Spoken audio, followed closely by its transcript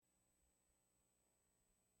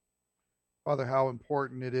Father, how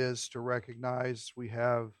important it is to recognize we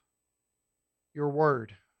have your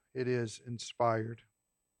word. It is inspired.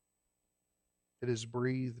 It is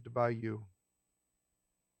breathed by you.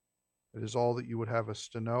 It is all that you would have us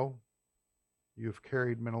to know. You have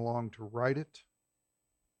carried men along to write it.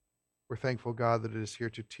 We're thankful, God, that it is here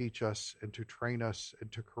to teach us and to train us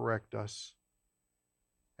and to correct us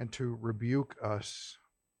and to rebuke us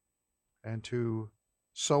and to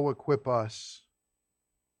so equip us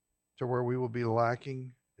to where we will be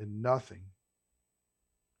lacking in nothing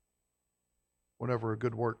whenever a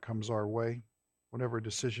good work comes our way, whenever a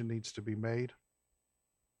decision needs to be made,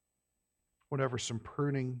 whenever some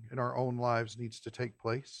pruning in our own lives needs to take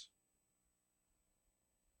place.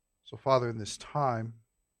 So, Father, in this time,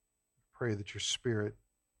 I pray that your Spirit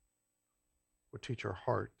would teach our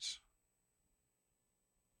hearts.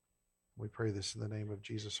 We pray this in the name of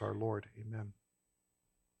Jesus our Lord. Amen.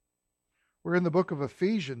 We're in the book of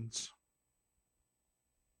Ephesians.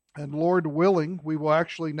 And Lord willing, we will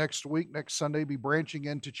actually next Sunday, be branching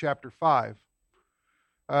into chapter 5.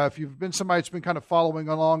 If you've been somebody that's been kind of following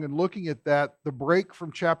along and looking at that, the break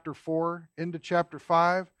from chapter 4 into chapter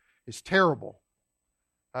 5 is terrible.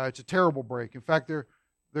 It's a terrible break. In fact,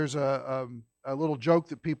 there's a little joke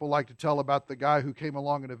that people like to tell about the guy who came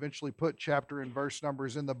along and eventually put chapter and verse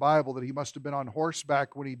numbers in the Bible, that he must have been on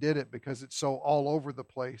horseback when he did it because it's so all over the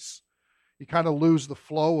place. You kind of lose the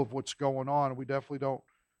flow of what's going on. We definitely don't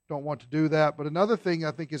want to do that. But another thing I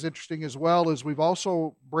think is interesting as well is we've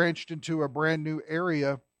also branched into a brand new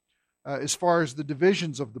area as far as the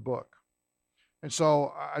divisions of the book. And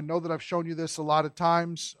so I know that I've shown you this a lot of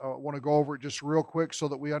times. I want to go over it just real quick so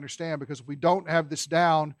that we understand, because if we don't have this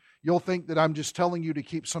down, you'll think that I'm just telling you to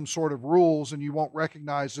keep some sort of rules, and you won't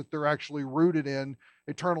recognize that they're actually rooted in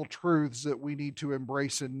eternal truths that we need to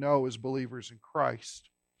embrace and know as believers in Christ.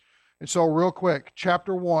 And so real quick,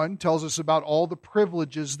 chapter 1 tells us about all the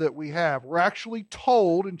privileges that we have. We're actually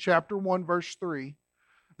told in chapter 1, verse 3,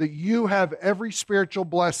 that you have every spiritual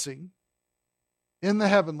blessing in the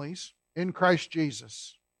heavenlies in Christ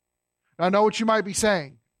Jesus. Now, I know what you might be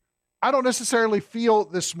saying. I don't necessarily feel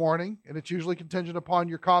this morning, and it's usually contingent upon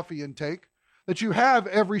your coffee intake, that you have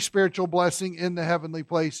every spiritual blessing in the heavenly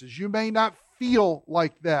places. You may not feel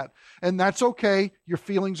like that, and that's okay. Your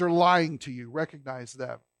feelings are lying to you. Recognize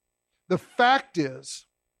that. The fact is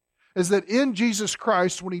that in Jesus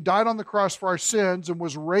Christ, when he died on the cross for our sins and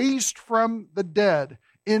was raised from the dead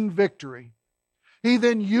in victory, he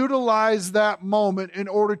then utilized that moment in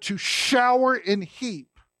order to shower and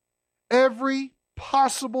heap every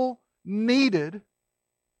possible needed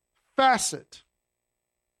facet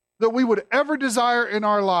that we would ever desire in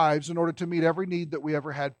our lives in order to meet every need that we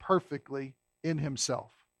ever had perfectly in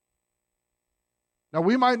himself. Now,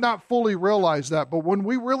 we might not fully realize that, but when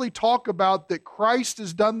we really talk about that Christ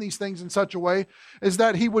has done these things in such a way is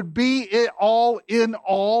that he would be it all in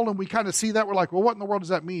all, and we kind of see that, we're like, well, what in the world does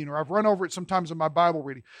that mean? Or I've run over it sometimes in my Bible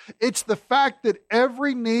reading. It's the fact that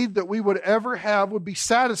every need that we would ever have would be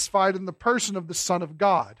satisfied in the person of the Son of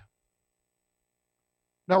God.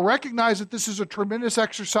 Now, recognize that this is a tremendous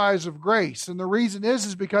exercise of grace, and the reason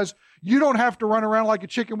is because you don't have to run around like a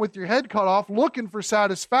chicken with your head cut off looking for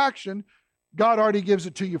satisfaction. God already gives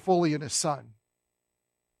it to you fully in his Son.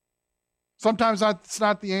 Sometimes that's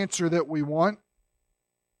not the answer that we want.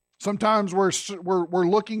 Sometimes we're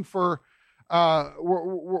looking for I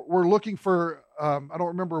don't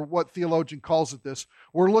remember what theologian calls it this.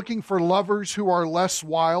 We're looking for lovers who are less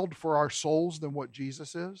wild for our souls than what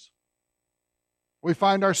Jesus is. We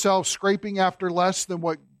find ourselves scraping after less than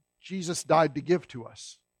what Jesus died to give to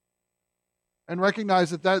us. And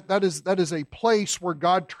recognize that is a place where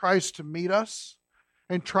God tries to meet us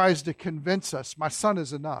and tries to convince us, my Son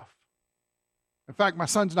is enough. In fact, my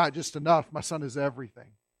Son's not just enough, my Son is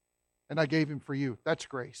everything. And I gave him for you. That's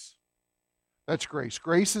grace. That's grace.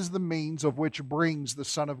 Grace is the means of which brings the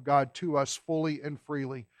Son of God to us fully and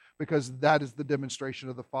freely, because that is the demonstration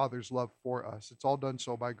of the Father's love for us. It's all done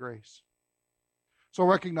so by grace. So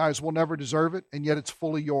recognize we'll never deserve it, and yet it's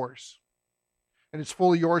fully yours. And it's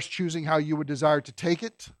fully yours choosing how you would desire to take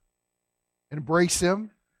it, embrace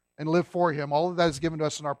him, and live for him. All of that is given to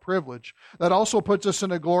us in our privilege. That also puts us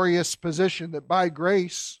in a glorious position that by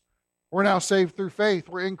grace, we're now saved through faith.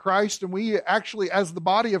 We're in Christ, and we actually, as the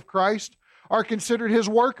body of Christ, are considered his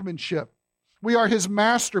workmanship. We are his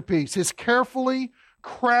masterpiece, his carefully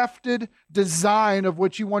crafted design of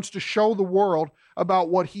which he wants to show the world about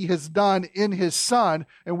what he has done in his Son,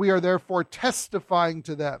 and we are therefore testifying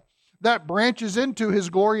to that. That branches into his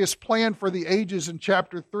glorious plan for the ages in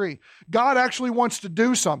chapter 3. God actually wants to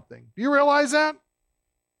do something. Do you realize that?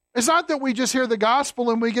 It's not that we just hear the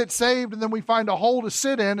gospel and we get saved and then we find a hole to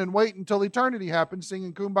sit in and wait until eternity happens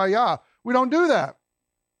singing Kumbaya. We don't do that.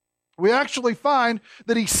 We actually find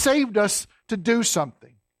that He saved us to do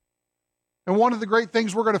something. And one of the great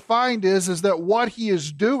things we're going to find is that what He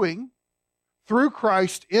is doing through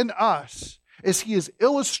Christ in us is He is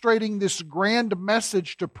illustrating this grand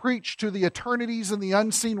message to preach to the eternities and the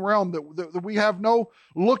unseen realm that we have no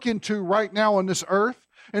look into right now on this earth.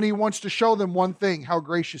 And He wants to show them one thing, how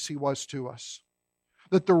gracious He was to us.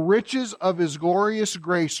 That the riches of His glorious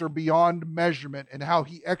grace are beyond measurement, and how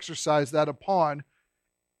He exercised that upon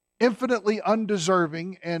infinitely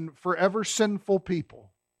undeserving and forever sinful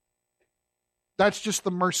people. That's just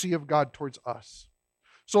the mercy of God towards us.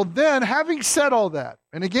 So then, having said all that,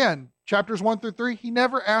 and again, chapters 1 through 3, He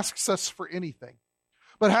never asks us for anything.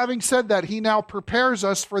 But having said that, He now prepares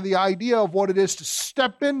us for the idea of what it is to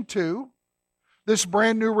step into this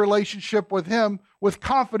brand new relationship with Him with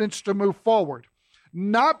confidence to move forward.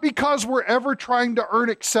 Not because we're ever trying to earn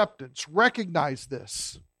acceptance. Recognize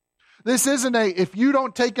this. This isn't a, if you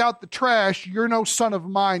don't take out the trash, you're no son of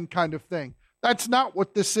mine kind of thing. That's not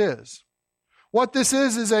what this is. What this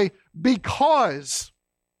is a, because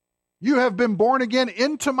you have been born again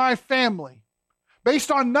into my family, based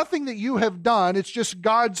on nothing that you have done, it's just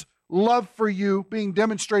God's love for you being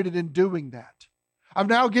demonstrated in doing that. I've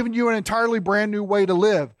now given you an entirely brand new way to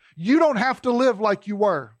live. You don't have to live like you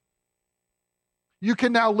were. You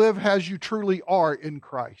can now live as you truly are in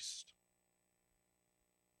Christ.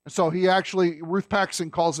 And so He actually, Ruth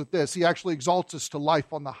Paxson calls it this, He actually exalts us to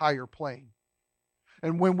life on the higher plane.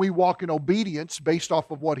 And when we walk in obedience based off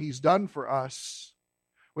of what He's done for us,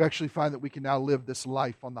 we actually find that we can now live this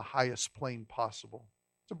life on the highest plane possible.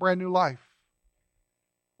 It's a brand new life.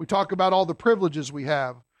 We talk about all the privileges we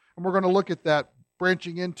have, and we're going to look at that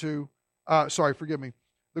branching into,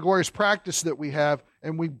 the glorious practice that we have,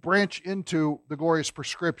 and we branch into the glorious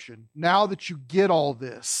prescription. Now that you get all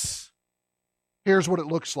this, here's what it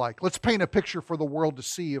looks like. Let's paint a picture for the world to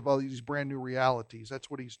see of all these brand new realities. That's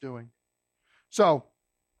what He's doing. So,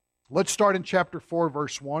 let's start in chapter 4,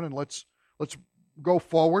 verse 1, and let's go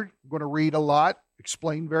forward. I'm going to read a lot,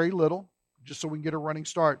 explain very little, just so we can get a running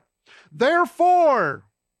start. Therefore,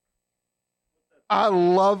 I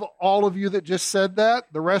love all of you that just said that.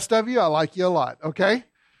 The rest of you, I like you a lot, okay?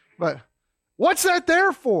 But what's that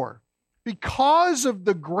there for? Because of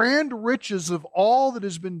the grand riches of all that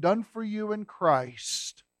has been done for you in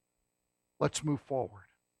Christ, let's move forward.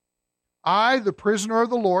 I, the prisoner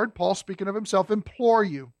of the Lord, Paul speaking of himself, implore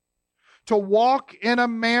you to walk in a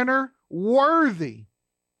manner worthy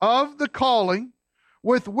of the calling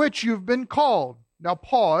with which you've been called. Now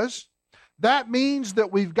pause. That means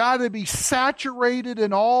that we've got to be saturated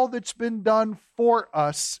in all that's been done for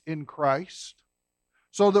us in Christ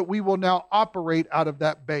so that we will now operate out of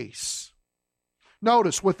that base.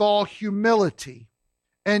 Notice, with all humility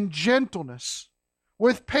and gentleness,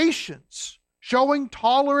 with patience, showing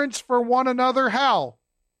tolerance for one another. How?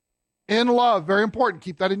 In love. Very important.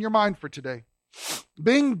 Keep that in your mind for today.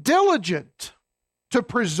 Being diligent to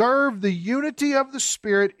preserve the unity of the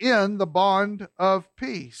Spirit in the bond of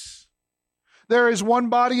peace. There is one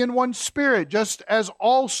body and one Spirit, just as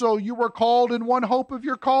also you were called in one hope of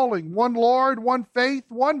your calling, one Lord, one faith,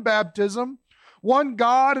 one baptism, one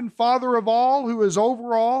God and Father of all, who is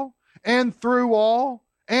over all and through all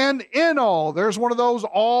and in all. There's one of those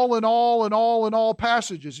all and all and all and all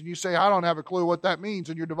passages. And you say, I don't have a clue what that means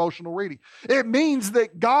in your devotional reading. It means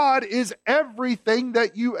that God is everything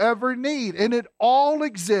that you ever need. And it all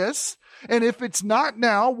exists. And if it's not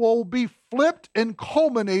now, will be flipped and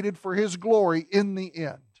culminated for His glory in the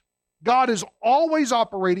end. God is always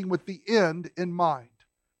operating with the end in mind.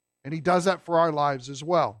 And He does that for our lives as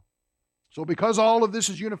well. So because all of this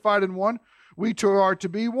is unified in one, we too are to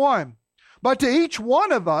be one. But to each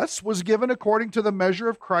one of us was given according to the measure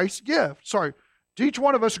of Christ's gift. To each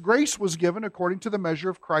one of us grace was given according to the measure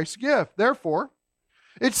of Christ's gift. Therefore,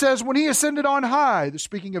 it says, when He ascended on high,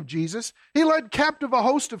 speaking of Jesus, He led captive a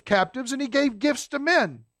host of captives and He gave gifts to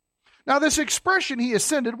men. Now this expression, He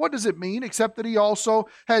ascended, what does it mean? Except that He also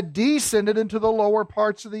had descended into the lower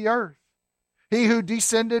parts of the earth. He who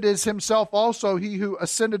descended is Himself also He who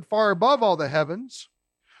ascended far above all the heavens,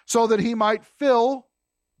 so that He might fill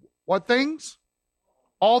what things?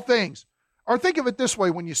 All things. Or think of it this way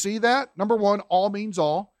when you see that. Number one, all means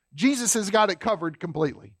all. Jesus has got it covered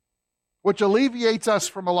completely, which alleviates us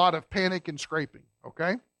from a lot of panic and scraping,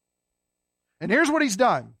 okay? And here's what He's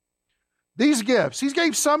done. These gifts, He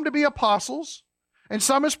gave some to be apostles, and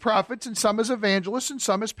some as prophets, and some as evangelists, and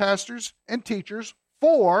some as pastors and teachers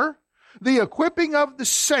for the equipping of the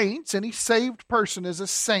saints. Any saved person is a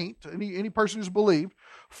saint, any person who's believed,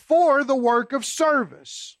 for the work of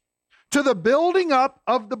service, to the building up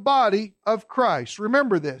of the body of Christ.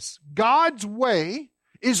 Remember this, God's way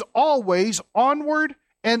is always onward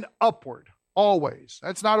and upward, always.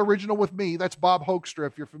 That's not original with me. That's Bob Hoekstra,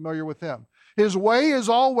 if you're familiar with him. His way is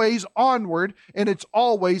always onward and it's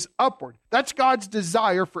always upward. That's God's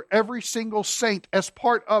desire for every single saint as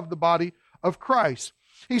part of the body of Christ.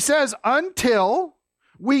 He says, until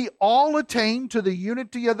we all attain to the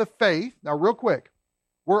unity of the faith. Now, real quick,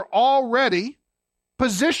 we're already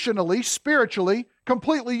positionally, spiritually,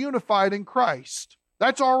 completely unified in Christ.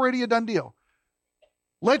 That's already a done deal.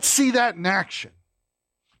 Let's see that in action.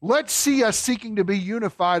 Let's see us seeking to be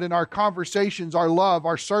unified in our conversations, our love,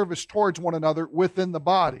 our service towards one another within the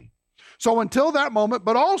body. So until that moment,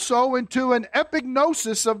 but also into an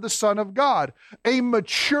epignosis of the Son of God, a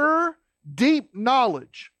mature, deep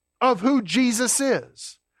knowledge of who Jesus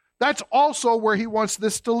is. That's also where he wants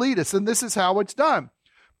this to lead us, and this is how it's done.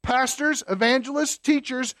 Pastors, evangelists,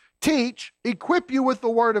 teachers teach, equip you with the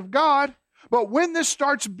Word of God, but when this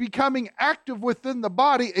starts becoming active within the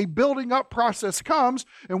body, a building up process comes,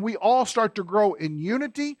 and we all start to grow in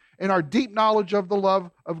unity and our deep knowledge of the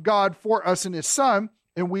love of God for us and His Son,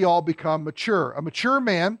 and we all become mature. A mature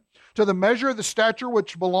man, to the measure of the stature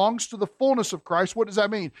which belongs to the fullness of Christ. What does that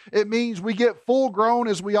mean? It means we get full grown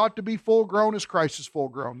as we ought to be full grown as Christ is full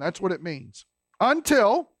grown. That's what it means.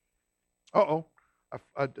 Until,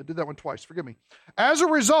 I did that one twice. Forgive me. As a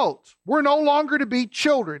result, we're no longer to be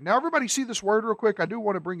children. Now, everybody see this word real quick? I do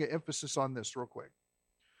want to bring an emphasis on this real quick.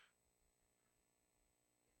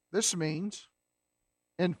 This means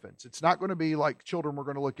infants. It's not going to be like children we're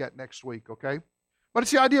going to look at next week, okay? But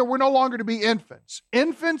it's the idea we're no longer to be infants.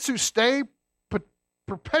 Infants who stay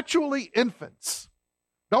perpetually infants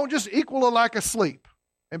don't just equal a lack of sleep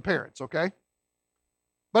in parents, okay?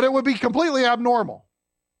 But it would be completely abnormal.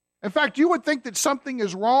 In fact, you would think that something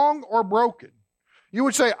is wrong or broken. You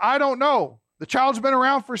would say, I don't know. The child's been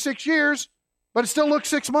around for 6 years, but it still looks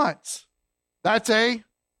 6 months. That's a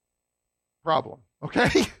problem,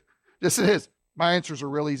 okay? Yes, it is. My answers are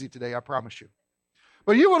real easy today, I promise you.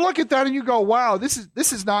 But you would look at that and you go, wow, this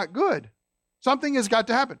is not good. Something has got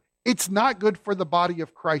to happen. It's not good for the body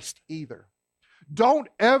of Christ either. Don't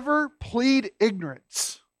ever plead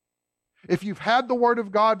ignorance. If you've had the Word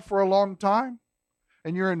of God for a long time,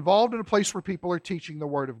 and you're involved in a place where people are teaching the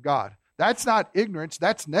Word of God. That's not ignorance,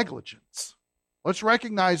 that's negligence. Let's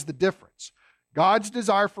recognize the difference. God's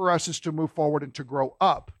desire for us is to move forward and to grow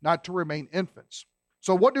up, not to remain infants.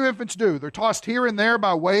 So what do infants do? They're tossed here and there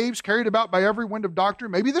by waves, carried about by every wind of doctrine.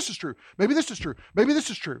 Maybe this is true. Maybe this is true. Maybe this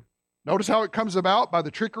is true. Notice how it comes about by the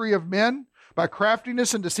trickery of men, by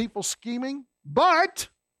craftiness and deceitful scheming. But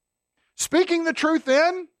speaking the truth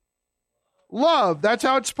in love, that's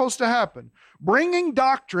how it's supposed to happen. Bringing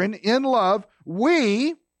doctrine in love,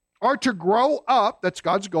 we are to grow up, that's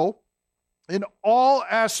God's goal, in all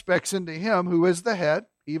aspects into Him who is the head,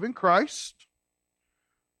 even Christ,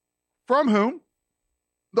 from whom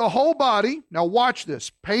the whole body, now watch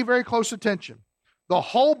this, pay very close attention, the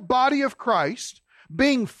whole body of Christ,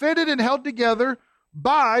 being fitted and held together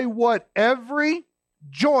by what every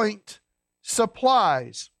joint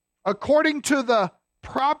supplies, according to the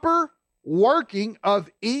proper working of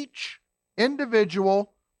each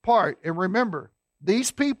individual part. And remember,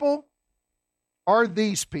 these people are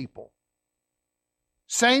these people.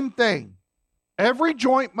 Same thing. Every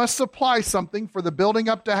joint must supply something for the building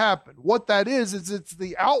up to happen. What that is it's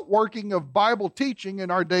the outworking of Bible teaching in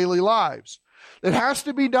our daily lives. It has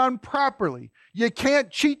to be done properly. You can't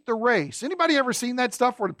cheat the race. Anybody ever seen that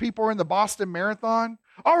stuff where the people are in the Boston Marathon?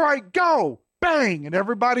 All right, go! Bang! And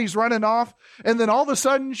everybody's running off. And then all of a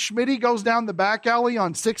sudden, Schmitty goes down the back alley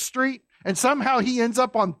on 6th Street, and somehow he ends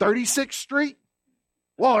up on 36th Street.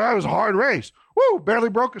 Whoa, that was a hard race. Woo, barely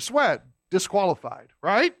broke a sweat. Disqualified,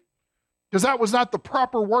 right? Because that was not the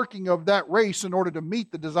proper working of that race in order to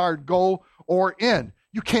meet the desired goal or end.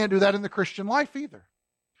 You can't do that in the Christian life either.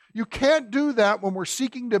 You can't do that when we're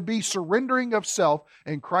seeking to be surrendering of self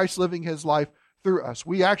and Christ living His life through us.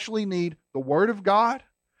 We actually need the Word of God,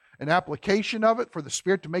 an application of it for the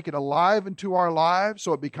Spirit to make it alive into our lives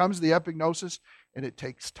so it becomes the epignosis, and it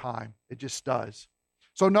takes time. It just does.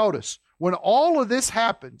 So notice, when all of this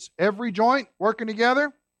happens, every joint working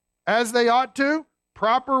together as they ought to,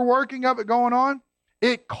 proper working of it going on,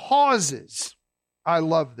 it causes, I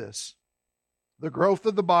love this, the growth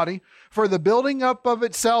of the body for the building up of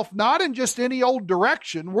itself, not in just any old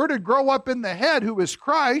direction. We're to grow up in the head who is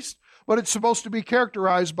Christ, but it's supposed to be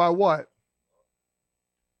characterized by what?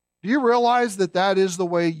 Do you realize that that is the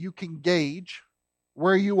way you can gauge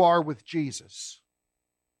where you are with Jesus?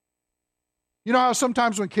 You know how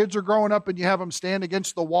sometimes when kids are growing up and you have them stand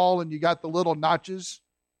against the wall and you got the little notches,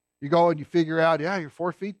 you go and you figure out, yeah, you're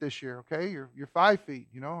 4 feet this year, okay? You're 5 feet,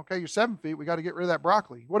 okay, you're 7 feet, we got to get rid of that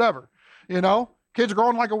broccoli, whatever, Kids are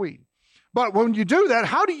growing like a weed. But when you do that,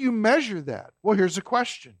 how do you measure that? Well, here's the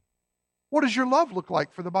question. What does your love look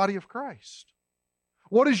like for the body of Christ?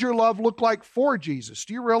 What does your love look like for Jesus?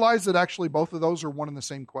 Do you realize that actually both of those are one and the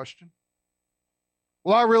same question?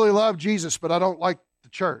 Well, I really love Jesus, but I don't like the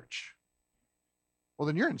church. Well,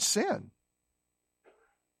 then you're in sin.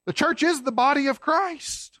 The church is the body of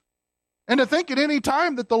Christ. And to think at any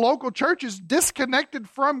time that the local church is disconnected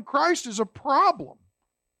from Christ is a problem.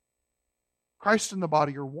 Christ and the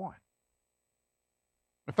body are one.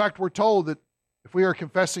 In fact, we're told that if we are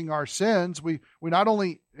confessing our sins, we not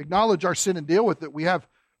only acknowledge our sin and deal with it, we have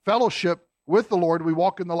fellowship with the Lord. We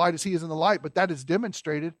walk in the light as He is in the light, but that is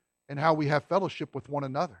demonstrated in how we have fellowship with one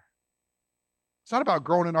another. It's not about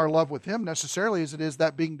growing in our love with Him necessarily as it is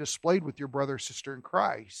that being displayed with your brother or sister in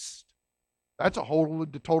Christ. That's a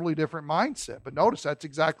totally different mindset. But notice that's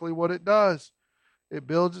exactly what it does. It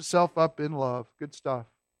builds itself up in love. Good stuff.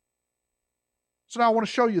 So now I want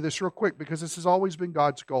to show you this real quick because this has always been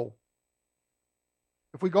God's goal.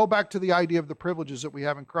 If we go back to the idea of the privileges that we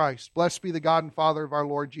have in Christ, blessed be the God and Father of our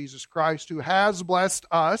Lord Jesus Christ, who has blessed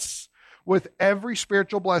us with every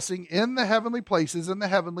spiritual blessing in the heavenly places, in the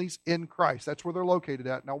heavenlies, in Christ. That's where they're located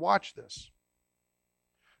at. Now watch this.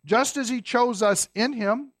 Just as He chose us in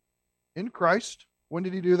Him, in Christ. When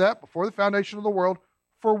did He do that? Before the foundation of the world.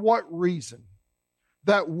 For what reason?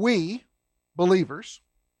 That we, believers,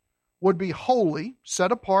 would be holy,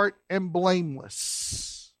 set apart, and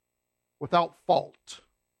blameless, without fault.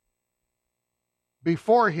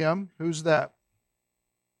 Before Him, who's that?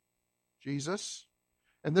 Jesus.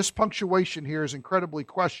 And this punctuation here is incredibly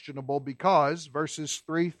questionable because verses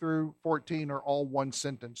 3 through 14 are all one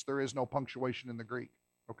sentence. There is no punctuation in the Greek.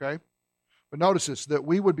 Okay? But notice this, that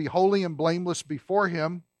we would be holy and blameless before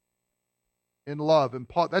Him in love. And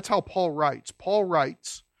Paul, that's how Paul writes. Paul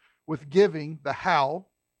writes with giving the how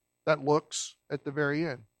that looks at the very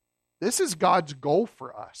end. This is God's goal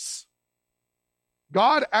for us.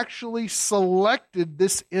 God actually selected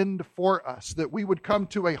this end for us, that we would come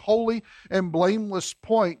to a holy and blameless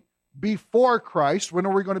point before Christ. When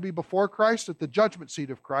are we going to be before Christ? At the judgment seat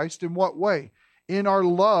of Christ. In what way? In our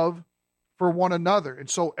love for one another. And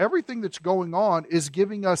so everything that's going on is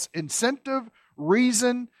giving us incentive,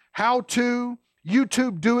 reason, how to,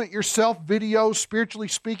 YouTube do-it-yourself videos, spiritually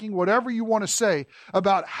speaking, whatever you want to say,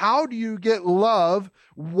 about how do you get love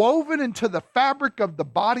woven into the fabric of the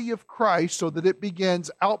body of Christ so that it begins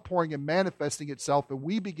outpouring and manifesting itself and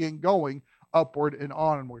we begin going upward and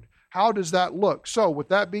onward. How does that look? So with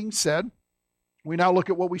that being said, we now look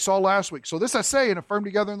at what we saw last week. So this I say and affirm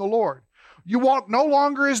together in the Lord. You walk no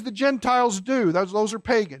longer as the Gentiles do. Those are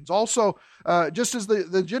pagans. Also, just as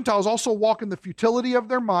the Gentiles also walk in the futility of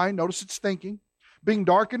their mind, notice it's thinking, being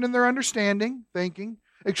darkened in their understanding, thinking,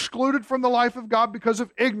 excluded from the life of God because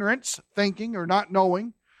of ignorance, thinking, or not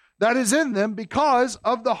knowing, that is in them because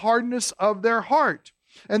of the hardness of their heart.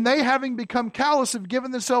 And they, having become callous, have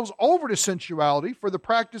given themselves over to sensuality for the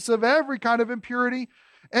practice of every kind of impurity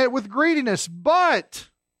and with greediness. But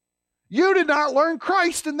you did not learn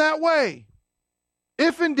Christ in that way.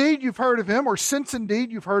 If indeed you've heard of Him, or since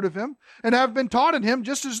indeed you've heard of Him, and have been taught in Him,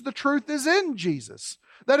 just as the truth is in Jesus,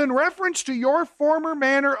 that in reference to your former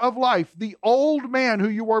manner of life, the old man who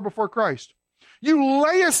you were before Christ, you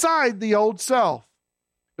lay aside the old self.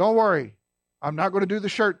 Don't worry, I'm not going to do the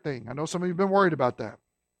shirt thing. I know some of you have been worried about that.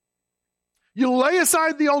 You lay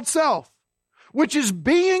aside the old self, which is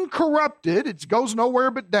being corrupted, it goes nowhere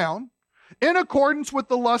but down, in accordance with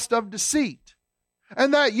the lust of deceit.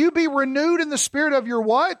 And that you be renewed in the spirit of your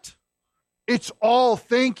what? It's all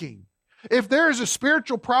thinking. If there is a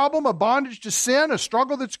spiritual problem, a bondage to sin, a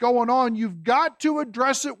struggle that's going on, you've got to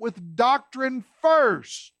address it with doctrine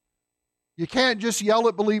first. You can't just yell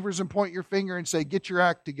at believers and point your finger and say, get your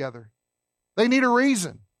act together. They need a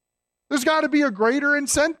reason. There's got to be a greater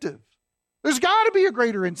incentive. There's got to be a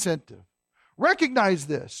greater incentive. Recognize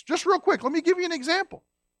this. Just real quick, let me give you an example.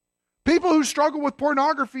 People who struggle with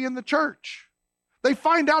pornography in the church, they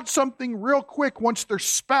find out something real quick once their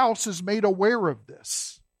spouse is made aware of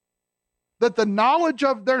this. That the knowledge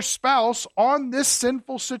of their spouse on this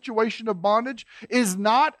sinful situation of bondage is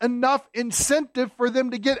not enough incentive for them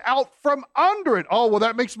to get out from under it. Oh, well,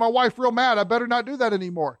 that makes my wife real mad. I better not do that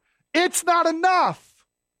anymore. It's not enough.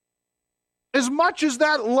 As much as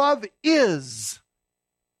that love is,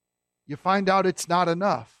 you find out it's not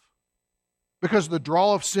enough. because the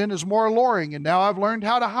draw of sin is more alluring, and now I've learned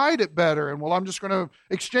how to hide it better, and well, I'm just going to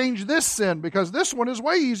exchange this sin because this one is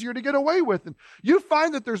way easier to get away with. And you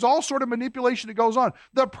find that there's all sort of manipulation that goes on.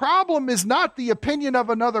 The problem is not the opinion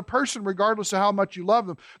of another person, regardless of how much you love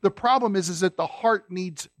them. The problem is that the heart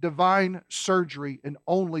needs divine surgery, and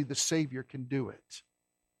only the Savior can do it.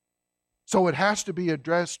 So it has to be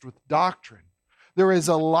addressed with doctrine. There is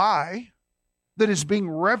a lie that is being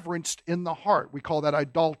reverenced in the heart. We call that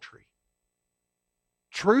idolatry.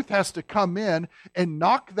 Truth has to come in and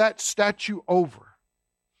knock that statue over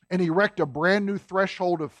and erect a brand new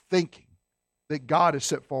threshold of thinking that God has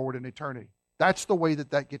set forward in eternity. That's the way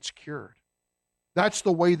that gets cured. That's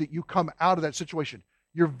the way that you come out of that situation.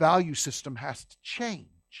 Your value system has to change.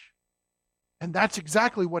 And that's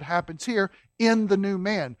exactly what happens here in the new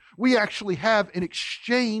man. We actually have an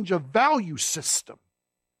exchange of value system.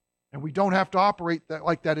 And we don't have to operate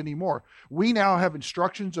like that anymore. We now have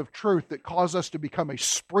instructions of truth that cause us to become a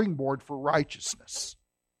springboard for righteousness.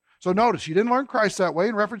 So notice, you didn't learn Christ that way.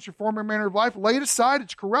 In reference to your former manner of life, lay it aside.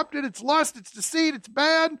 It's corrupted. It's lust. It's deceit. It's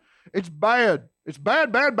bad. It's bad. It's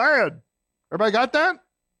bad, bad, bad. Everybody got that?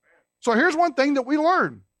 So here's one thing that we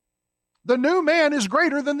learn. The new man is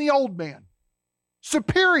greater than the old man.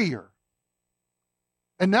 Superior.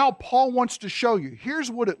 And now Paul wants to show you, here's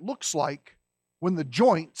what it looks like when the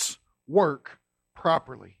joints work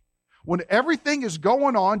properly. When everything is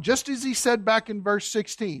going on, just as he said back in verse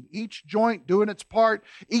 16, each joint doing its part,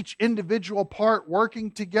 each individual part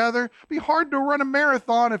working together. It'd be hard to run a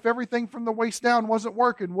marathon if everything from the waist down wasn't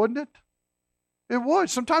working, wouldn't it? It would.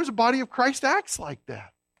 Sometimes the body of Christ acts like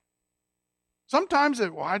that. Sometimes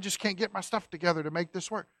I just can't get my stuff together to make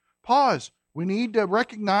this work. Pause. We need to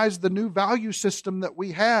recognize the new value system that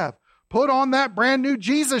we have. Put on that brand new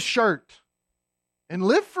Jesus shirt and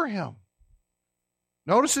live for Him.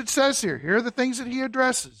 Notice it says here are the things that he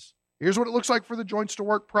addresses. Here's what it looks like for the joints to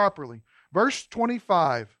work properly. Verse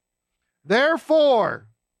 25. Therefore,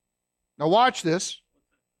 now watch this.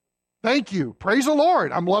 Thank you. Praise the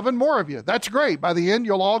Lord. I'm loving more of you. That's great. By the end,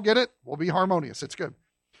 you'll all get it. We'll be harmonious. It's good.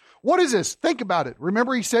 What is this? Think about it.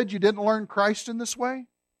 Remember he said you didn't learn Christ in this way?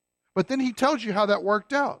 But then he tells you how that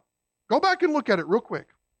worked out. Go back and look at it real quick.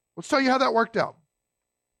 Let's tell you how that worked out.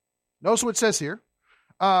 Notice what it says here.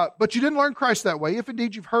 But you didn't learn Christ that way, if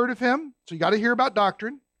indeed you've heard of him. So you got to hear about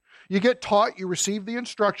doctrine. You get taught, you receive the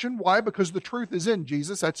instruction. Why? Because the truth is in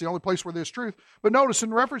Jesus. That's the only place where there's truth. But notice,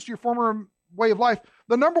 in reference to your former way of life,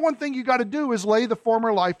 the number one thing you got to do is lay the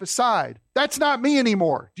former life aside. That's not me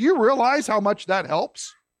anymore. Do you realize how much that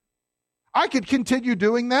helps? I could continue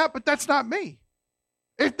doing that, but that's not me.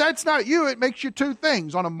 If that's not you, it makes you two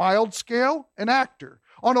things. On a mild scale, an actor.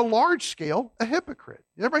 On a large scale, a hypocrite.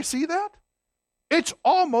 Everybody see that? It's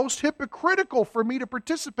almost hypocritical for me to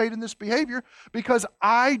participate in this behavior because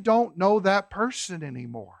I don't know that person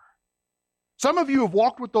anymore. Some of you have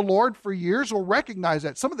walked with the Lord for years will recognize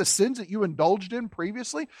that. Some of the sins that you indulged in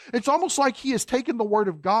previously, it's almost like He has taken the Word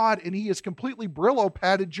of God and He has completely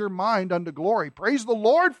Brillo-padded your mind unto glory. Praise the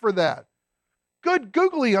Lord for that. Good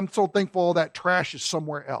googly, I'm so thankful all that trash is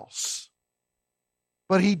somewhere else.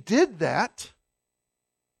 But He did that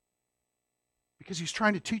because He's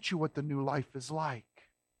trying to teach you what the new life is like.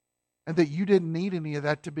 And that you didn't need any of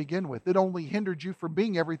that to begin with. It only hindered you from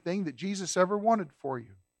being everything that Jesus ever wanted for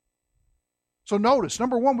you. So notice,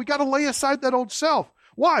 number one, we got to lay aside that old self.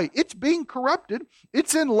 Why? It's being corrupted.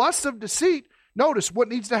 It's in lust of deceit. Notice what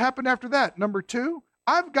needs to happen after that. Number two,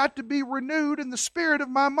 I've got to be renewed in the spirit of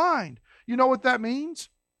my mind. You know what that means?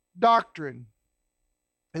 Doctrine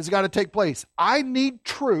has got to take place. I need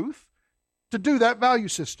truth to do that value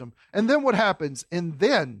system. And then what happens? And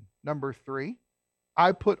then, number three,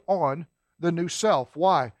 I put on the new self.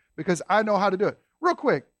 Why? Because I know how to do it. Real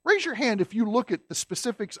quick, raise your hand if you look at the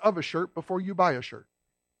specifics of a shirt before you buy a shirt.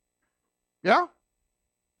 Yeah?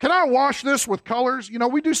 Can I wash this with colors? You know,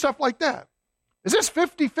 we do stuff like that. Is this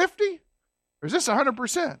 50-50? Or is this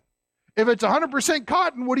 100%? If it's 100%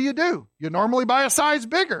 cotton, what do? You normally buy a size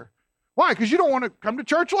bigger. Why? Because you don't want to come to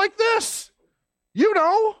church like this. You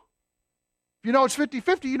know. If you know it's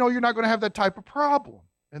 50-50, you know you're not going to have that type of problem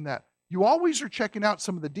in that. You always are checking out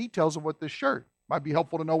some of the details of what this shirt. Might be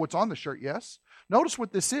helpful to know what's on the shirt, yes. Notice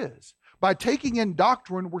what this is. By taking in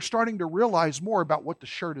doctrine, we're starting to realize more about what the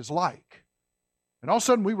shirt is like. And all of a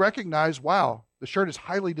sudden we recognize, wow, the shirt is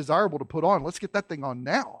highly desirable to put on. Let's get that thing on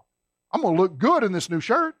now. I'm going to look good in this new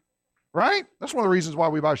shirt, right? That's one of the reasons why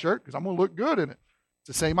we buy a shirt, because I'm going to look good in it. It's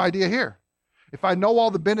the same idea here. If I know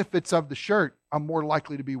all the benefits of the shirt, I'm more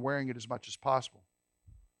likely to be wearing it as much as possible.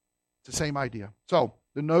 It's the same idea. So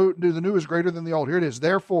the new is greater than the old. Here it is.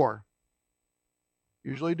 Therefore,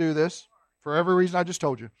 usually do this. for every reason I just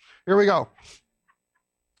told you. Here we go.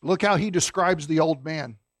 Look how he describes the old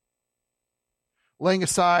man. Laying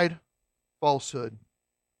aside falsehood.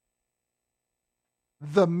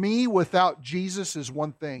 The me without Jesus is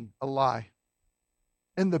one thing, a lie.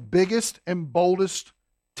 And the biggest and boldest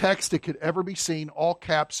text that could ever be seen, all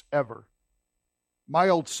caps ever. My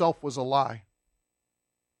old self was a lie.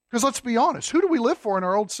 Because let's be honest, who do we live for in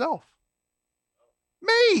our old self?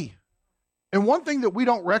 Me. And one thing that we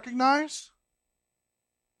don't recognize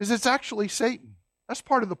is it's actually Satan. That's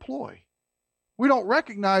part of the ploy. We don't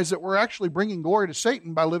recognize that we're actually bringing glory to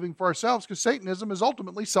Satan by living for ourselves, because Satanism is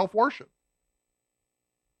ultimately self-worship.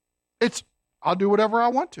 It's, I'll do whatever I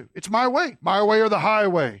want to. It's my way or the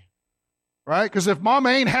highway, right? Because if mama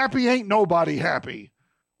ain't happy, ain't nobody happy.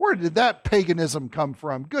 Where did that paganism come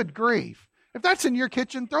from? Good grief. If that's in your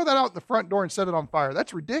kitchen, throw that out the front door and set it on fire.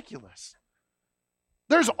 That's ridiculous.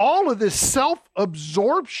 There's all of this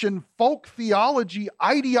self-absorption, folk theology,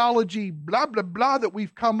 ideology, blah, blah, blah, that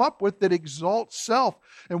we've come up with that exalts self.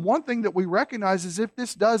 And one thing that we recognize is if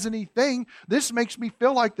this does anything, this makes me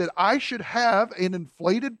feel like that I should have an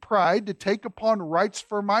inflated pride to take upon rights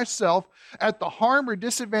for myself at the harm or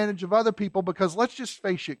disadvantage of other people, because let's just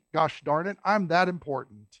face it, gosh darn it, I'm that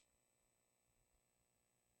important.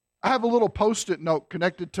 I have a little Post-it note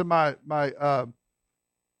connected to my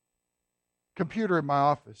computer in my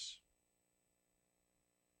office.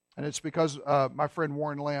 And it's because my friend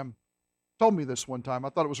Warren Lamb told me this one time. I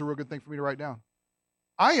thought it was a real good thing for me to write down.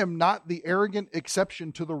 I am not the arrogant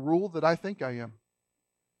exception to the rule that I think I am.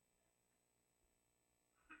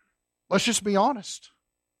 Let's just be honest.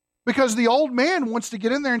 Because the old man wants to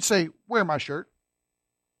get in there and say, wear my shirt.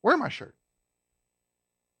 Wear my shirt.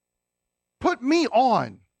 Put me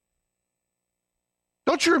on.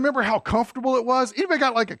 Don't you remember how comfortable it was? Anybody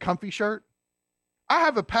got like a comfy shirt? I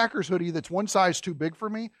have a Packers hoodie that's one size too big for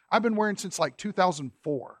me. I've been wearing since like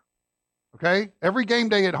 2004. Okay? Every game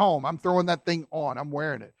day at home, I'm throwing that thing on. I'm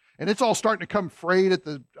wearing it. And it's all starting to come frayed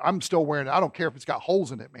I'm still wearing it. I don't care if it's got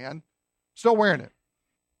holes in it, man. Still wearing it.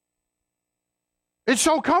 It's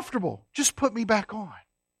so comfortable. Just put me back on.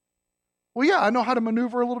 Well, yeah, I know how to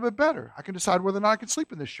maneuver a little bit better. I can decide whether or not I can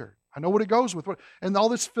sleep in this shirt. I know what it goes with. And all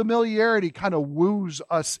this familiarity kind of woos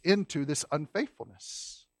us into this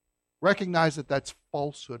unfaithfulness. Recognize that that's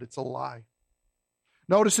falsehood. It's a lie.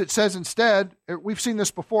 Notice it says instead, we've seen this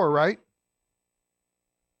before, right?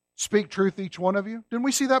 Speak truth, each one of you. Didn't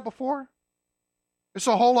we see that before? It's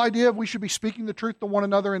the whole idea of we should be speaking the truth to one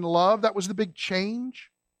another in love. That was the big change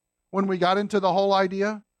when we got into the whole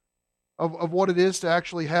idea of what it is to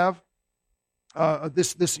actually have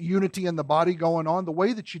this unity in the body going on. The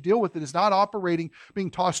way that you deal with it is not operating, being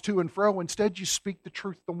tossed to and fro. Instead, you speak the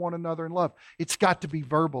truth to one another in love. It's got to be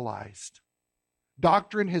verbalized.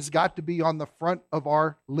 Doctrine has got to be on the front of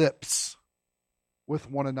our lips with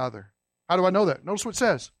one another. How do I know that? Notice what it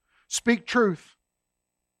says. Speak truth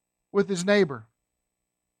with his neighbor.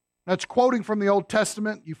 That's quoting from the Old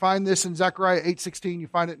Testament. You find this in Zechariah 8:16. You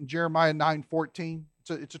find it in Jeremiah 9:14.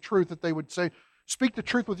 It's a truth that they would say. Speak the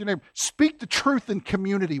truth with your neighbor. Speak the truth in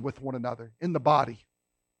community with one another, in the body.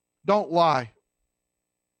 Don't lie.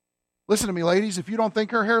 Listen to me, ladies. If you don't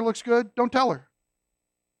think her hair looks good, don't tell her.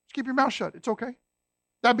 Just keep your mouth shut. It's okay.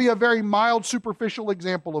 That'd be a very mild, superficial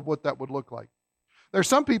example of what that would look like. There are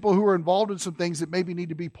some people who are involved in some things that maybe need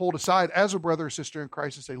to be pulled aside as a brother or sister in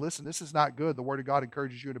Christ and say, listen, this is not good. The Word of God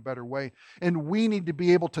encourages you in a better way. And we need to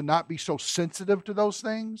be able to not be so sensitive to those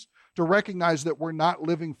things, to recognize that we're not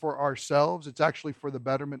living for ourselves. It's actually for the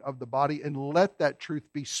betterment of the body, and let that truth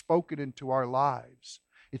be spoken into our lives.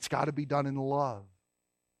 It's got to be done in love.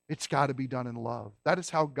 It's got to be done in love. That is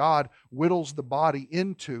how God whittles the body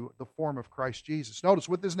into the form of Christ Jesus. Notice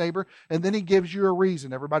with his neighbor, and then he gives you a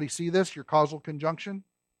reason. Everybody see this? Your causal conjunction?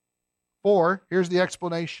 For, here's the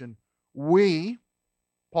explanation. We,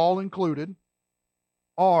 Paul included,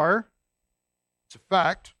 are, it's a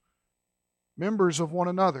fact, members of one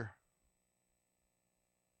another.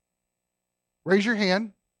 Raise your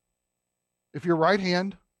hand if your right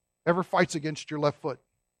hand ever fights against your left foot.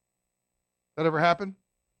 That ever happen?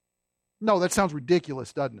 No, that sounds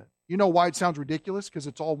ridiculous, doesn't it? You know why it sounds ridiculous? Because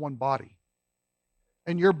it's all one body.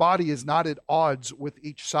 And your body is not at odds with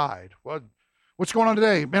each side. What's going on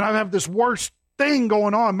today? Man, I have this worst thing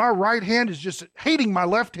going on. My right hand is just hating my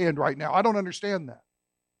left hand right now. I don't understand that.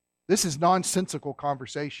 This is nonsensical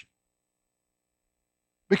conversation.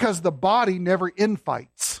 Because the body never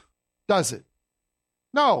infights, does it?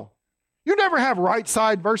 No. You never have right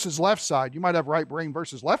side versus left side. You might have right brain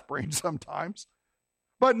versus left brain sometimes.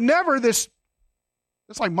 But never this,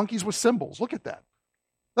 it's like monkeys with cymbals. Look at that.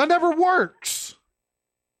 That never works.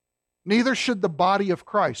 Neither should the body of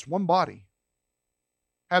Christ, one body.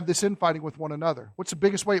 have this infighting with one another. What's the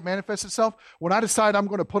biggest way it manifests itself? When I decide I'm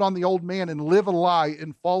going to put on the old man and live a lie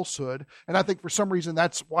in falsehood, and I think for some reason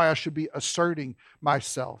that's why I should be asserting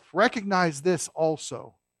myself. Recognize this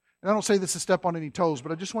also. And I don't say this to step on any toes,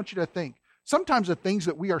 but I just want you to think. Sometimes the things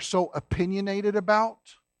that we are so opinionated about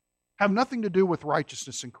have nothing to do with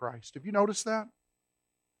righteousness in Christ. Have you noticed that?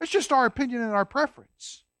 It's just our opinion and our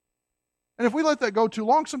preference. And if we let that go too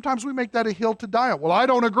long, sometimes we make that a hill to die on. Well, I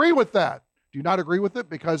don't agree with that. Do you not agree with it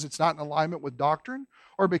because it's not in alignment with doctrine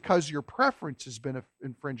or because your preference has been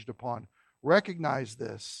infringed upon? Recognize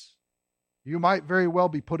this. You might very well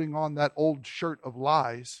be putting on that old shirt of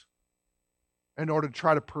lies in order to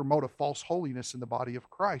try to promote a false holiness in the body of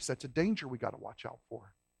Christ. That's a danger we got to watch out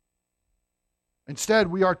for. Instead,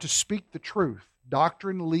 we are to speak the truth.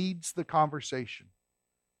 Doctrine leads the conversation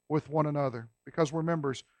with one another because we're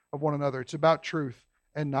members of one another. It's about truth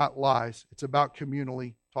and not lies. It's about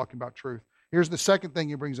communally talking about truth. Here's the second thing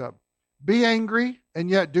he brings up. Be angry and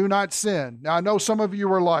yet do not sin. Now, I know some of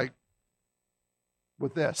you are like,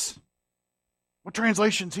 with this, what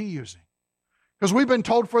translation is he using? Because we've been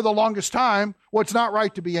told for the longest time, well, it's not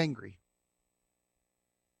right to be angry.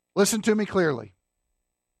 Listen to me clearly.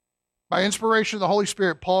 By inspiration of the Holy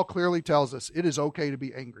Spirit, Paul clearly tells us it is okay to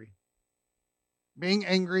be angry. Being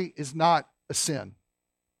angry is not a sin.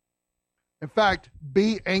 In fact,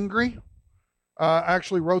 be angry. I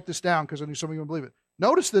actually wrote this down because I knew some of you would believe it.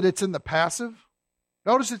 Notice that it's in the passive.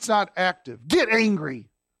 Notice it's not active. Get angry.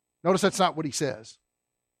 Notice that's not what he says.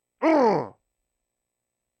 Ugh.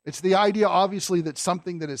 It's the idea, obviously, that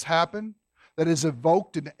something that has happened that has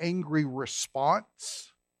evoked an angry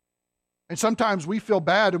response. And sometimes we feel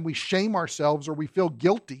bad and we shame ourselves or we feel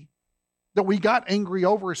guilty that we got angry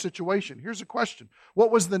over a situation. Here's a question.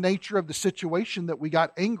 What was the nature of the situation that we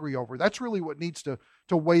got angry over? That's really what needs to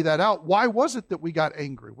weigh that out. Why was it that we got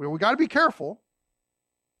angry? Well, we got to be careful.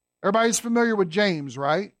 Everybody's familiar with James,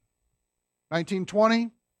 right?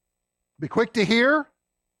 19:20. Be quick to hear.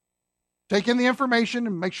 Take in the information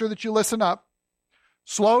and make sure that you listen up.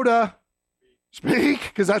 Slow to speak,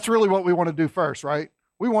 because that's really what we want to do first, right?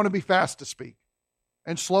 We want to be fast to speak.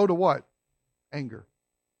 And slow to what? Anger.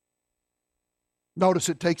 Notice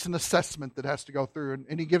it takes an assessment that has to go through,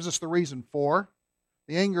 and he gives us the reason for.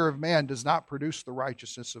 The anger of man does not produce the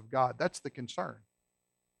righteousness of God. That's the concern.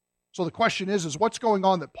 So the question is what's going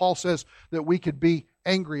on that Paul says that we could be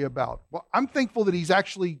angry about? Well, I'm thankful that he's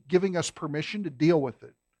actually giving us permission to deal with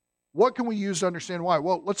it. What can we use to understand why?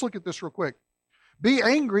 Well, let's look at this real quick. Be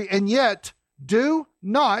angry and yet do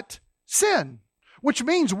not sin. Which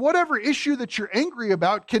means whatever issue that you're angry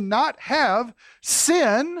about cannot have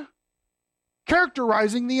sin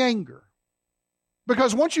characterizing the anger.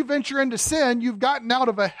 Because once you venture into sin, you've gotten out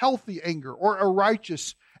of a healthy anger or a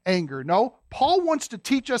righteous anger. No, Paul wants to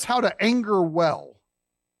teach us how to anger well.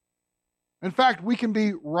 In fact, we can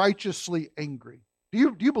be righteously angry.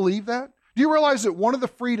 Do you believe that? Do you realize that one of the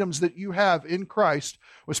freedoms that you have in Christ,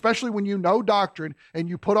 especially when you know doctrine and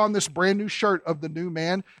you put on this brand new shirt of the new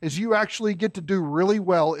man, is you actually get to do really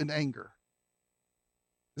well in anger?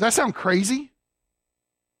 Does that sound crazy?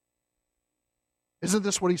 Isn't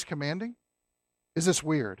this what he's commanding? Is this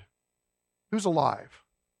weird? Who's alive?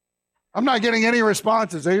 I'm not getting any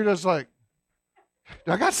responses. They're just like,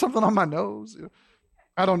 do I got something on my nose?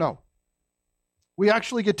 I don't know. We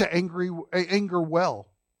actually get to anger well.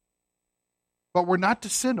 But we're not to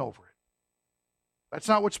sin over it. That's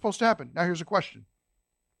not what's supposed to happen. Now here's a question.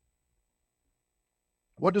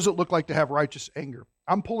 What does it look like to have righteous anger?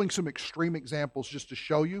 I'm pulling some extreme examples just to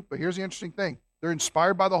show you, but here's the interesting thing. They're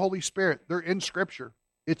inspired by the Holy Spirit. They're in Scripture.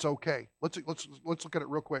 It's okay. Let's look at it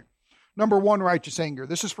real quick. Number one, righteous anger.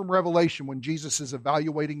 This is from Revelation when Jesus is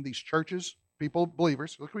evaluating these churches, people,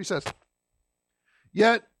 believers. Look what he says.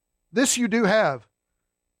 Yet this you do have,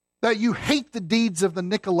 that you hate the deeds of the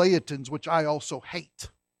Nicolaitans, which I also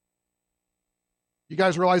hate. You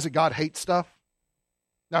guys realize that God hates stuff?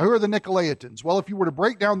 Now, who are the Nicolaitans? Well, if you were to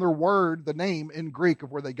break down their word, the name in Greek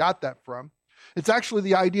of where they got that from, it's actually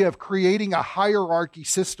the idea of creating a hierarchy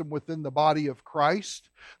system within the body of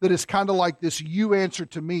Christ that is kind of like this you answer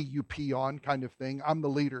to me, you peon kind of thing. I'm the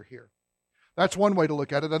leader here. That's one way to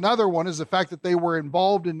look at it. Another one is the fact that they were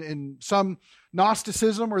involved in some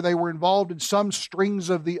Gnosticism or they were involved in some strings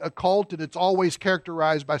of the occult, and it's always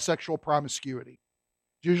characterized by sexual promiscuity.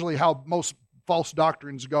 It's usually how most false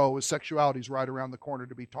doctrines go, is sexuality is right around the corner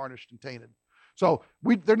to be tarnished and tainted. So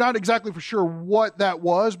they're not exactly for sure what that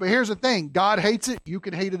was, but here's the thing. God hates it. You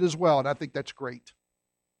can hate it as well, and I think that's great.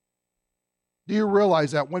 Do you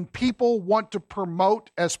realize that when people want to promote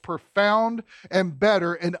as profound and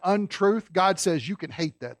better an untruth, God says you can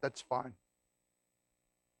hate that. That's fine.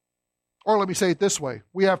 Or let me say it this way.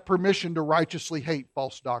 We have permission to righteously hate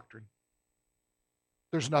false doctrine.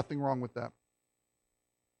 There's nothing wrong with that.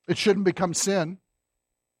 It shouldn't become sin.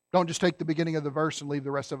 Don't just take the beginning of the verse and leave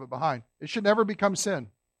the rest of it behind. It should never become sin.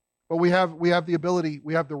 But we have the ability,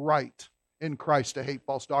 we have the right in Christ to hate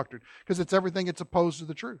false doctrine because it's everything it's opposed to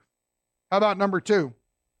the truth. How about number 2?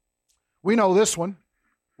 We know this one.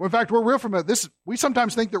 In fact, we're real familiar. We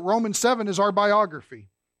sometimes think that Romans 7 is our biography.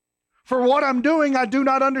 For what I'm doing, I do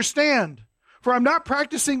not understand. For I'm not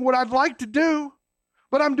practicing what I'd like to do,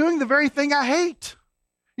 but I'm doing the very thing I hate.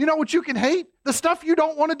 You know what you can hate? The stuff you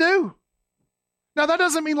don't want to do. Now, that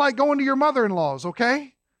doesn't mean like going to your mother-in-law's,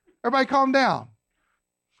 okay? Everybody calm down.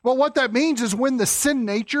 Well, what that means is when the sin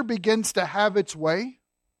nature begins to have its way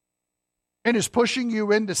and is pushing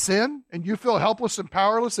you into sin and you feel helpless and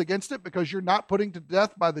powerless against it because you're not putting to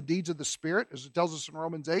death by the deeds of the Spirit, as it tells us in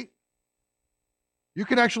Romans 8, you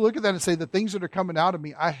can actually look at that and say, the things that are coming out of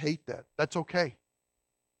me, I hate that. That's okay.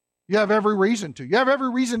 You have every reason to. You have every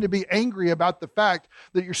reason to be angry about the fact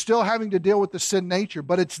that you're still having to deal with the sin nature,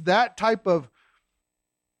 but it's that type of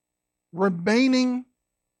remaining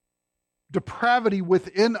depravity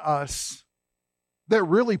within us that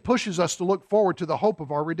really pushes us to look forward to the hope of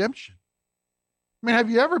our redemption. I mean, have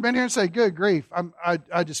you ever been here and say, good grief,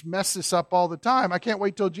 I just mess this up all the time. I can't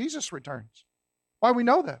wait till Jesus returns. Why we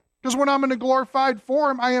know that? Because when I'm in a glorified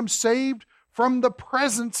form, I am saved from the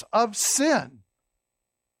presence of sin.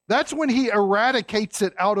 That's when He eradicates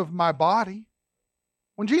it out of my body.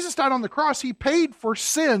 When Jesus died on the cross, He paid for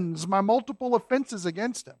sins, my multiple offenses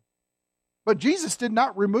against Him. But Jesus did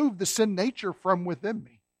not remove the sin nature from within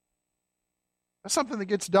me. That's something that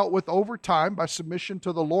gets dealt with over time by submission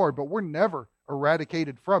to the Lord, but we're never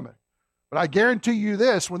eradicated from it. But I guarantee you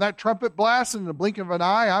this, when that trumpet blasts in the blink of an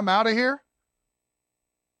eye, I'm out of here.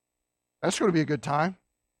 That's going to be a good time.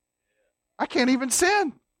 I can't even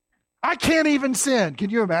sin. I can't even sin. Can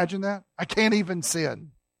you imagine that? I can't even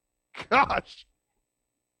sin. Gosh.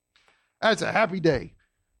 That's a happy day.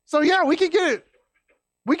 So yeah, we can get it.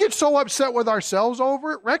 We get so upset with ourselves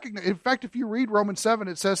over it. In fact, if you read Romans 7,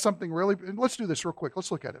 it says something really, and let's do this real quick.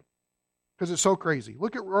 Let's look at it because it's so crazy.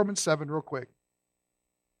 Look at Romans 7 real quick.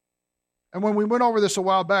 And when we went over this a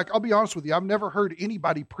while back, I'll be honest with you, I've never heard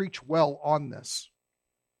anybody preach well on this.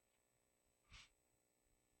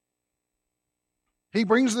 He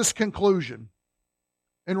brings this conclusion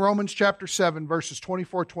in Romans chapter 7, verses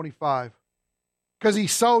 24, 25, because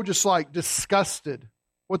he's so just like disgusted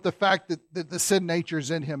with the fact that the sin nature is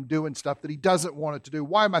in him doing stuff that he doesn't want it to do.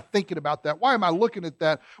 Why am I thinking about that? Why am I looking at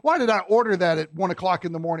that? Why did I order that at 1 o'clock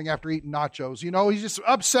in the morning after eating nachos? You know, he's just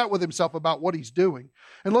upset with himself about what he's doing.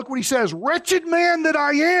 And look what he says, wretched man that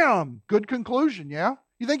I am. Good conclusion, yeah?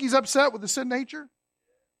 You think he's upset with the sin nature?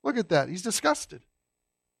 Look at that. He's disgusted.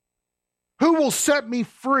 Who will set me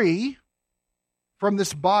free from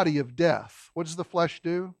this body of death? What does the flesh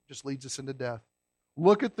do? Just leads us into death.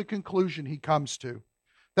 Look at the conclusion he comes to.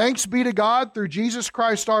 Thanks be to God through Jesus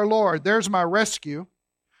Christ our Lord. There's my rescue.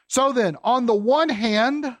 So then, on the one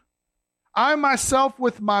hand, I myself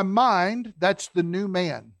with my mind, that's the new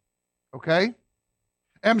man, okay,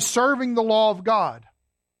 am serving the law of God.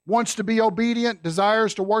 Wants to be obedient,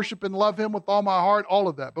 desires to worship and love Him with all my heart, all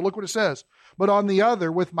of that. But look what it says. But on the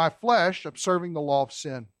other, with my flesh, I'm serving the law of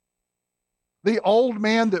sin. The old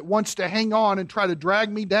man that wants to hang on and try to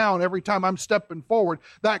drag me down every time I'm stepping forward,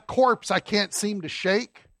 that corpse I can't seem to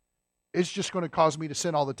shake, it's just going to cause me to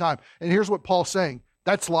sin all the time. And here's what Paul's saying.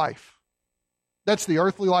 That's life. That's the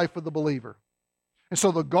earthly life of the believer. And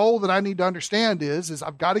so the goal that I need to understand is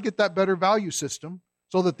I've got to get that better value system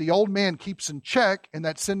so that the old man keeps in check and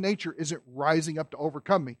that sin nature isn't rising up to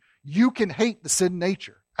overcome me. You can hate the sin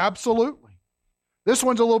nature. Absolutely. This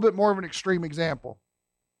one's a little bit more of an extreme example.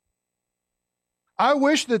 I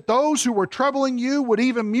wish that those who were troubling you would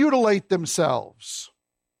even mutilate themselves.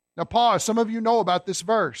 Now pause. Some of you know about this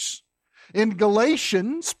verse. In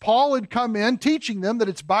Galatians, Paul had come in teaching them that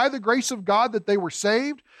it's by the grace of God that they were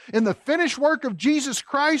saved, in the finished work of Jesus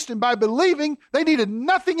Christ, and by believing they needed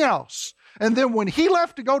nothing else. And then when he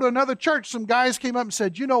left to go to another church, some guys came up and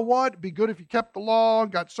said, you know what, it'd be good if you kept the law,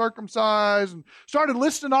 got circumcised, and started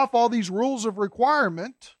listing off all these rules of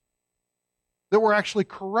requirement that were actually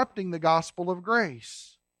corrupting the gospel of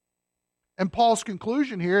grace. And Paul's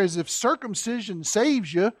conclusion here is if circumcision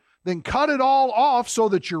saves you, then cut it all off so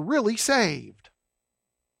that you're really saved.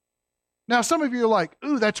 Now, some of you are like,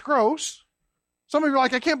 ooh, that's gross. Some of you are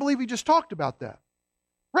like, I can't believe he just talked about that.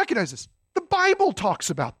 Recognize this. The Bible talks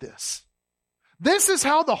about this. This is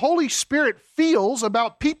how the Holy Spirit feels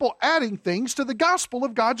about people adding things to the gospel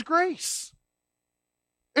of God's grace.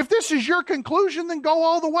 If this is your conclusion, then go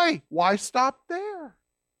all the way. Why stop there?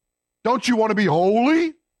 Don't you want to be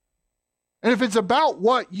holy? And if it's about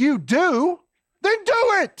what you do, then do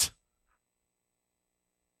it.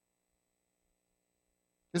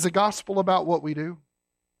 Is the gospel about what we do?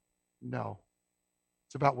 No.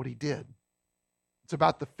 It's about what he did. It's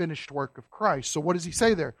about the finished work of Christ. So what does he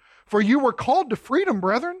say there? For you were called to freedom,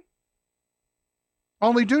 brethren.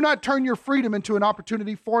 Only do not turn your freedom into an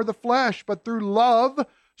opportunity for the flesh, but through love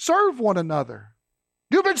serve one another.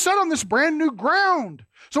 You've been set on this brand new ground.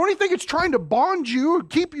 So anything that's trying to bond you,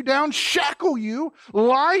 keep you down, shackle you,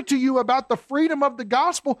 lie to you about the freedom of the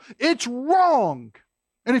gospel, it's wrong.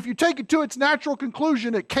 And if you take it to its natural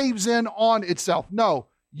conclusion, it caves in on itself. No,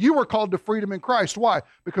 you were called to freedom in Christ. Why?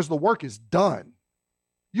 Because the work is done.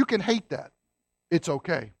 You can hate that. It's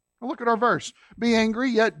okay. Now look at our verse. Be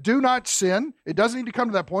angry, yet do not sin. It doesn't need to come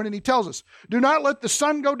to that point, and he tells us, do not let the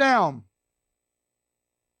sun go down.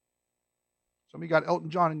 Some of you got Elton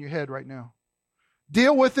John in your head right now.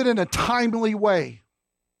 Deal with it in a timely way.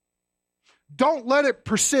 Don't let it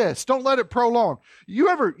persist. Don't let it prolong. You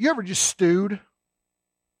ever just stewed?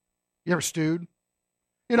 You ever stewed?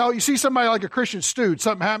 You know, you see somebody like a Christian stewed.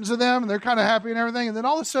 Something happens to them, and they're kind of happy and everything, and then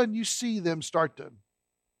all of a sudden you see them start to.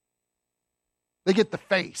 They get the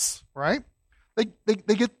face, right? They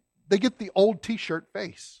get the old T-shirt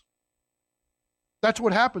face. That's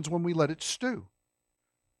what happens when we let it stew.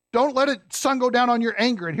 Don't let it sun go down on your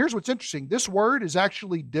anger. And here's what's interesting. This word is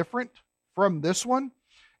actually different from this one.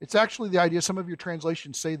 It's actually the idea, some of your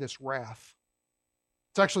translations say this, wrath.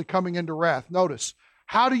 It's actually coming into wrath. Notice,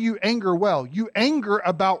 how do you anger well? You anger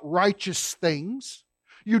about righteous things.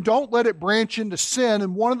 You don't let it branch into sin.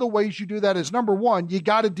 And one of the ways you do that is, number one, you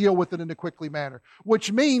got to deal with it in a quickly manner,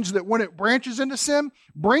 which means that when it branches into sin,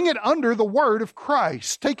 bring it under the word of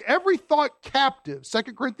Christ. Take every thought captive, 2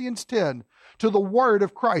 Corinthians 10, to the word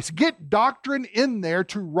of Christ. Get doctrine in there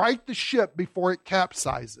to right the ship before it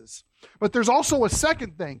capsizes. But there's also a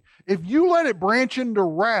second thing. If you let it branch into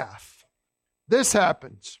wrath, this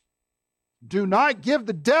happens. Do not give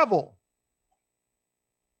the devil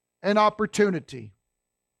an opportunity,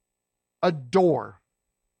 a door.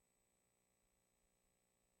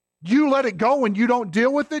 You let it go and you don't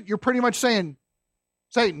deal with it, you're pretty much saying,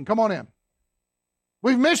 Satan, come on in.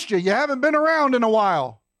 We've missed you. You haven't been around in a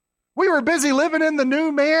while. We were busy living in the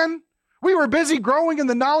new man. We were busy growing in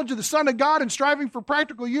the knowledge of the Son of God and striving for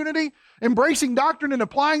practical unity, embracing doctrine and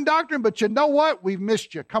applying doctrine. But you know what? We've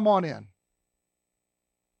missed you. Come on in.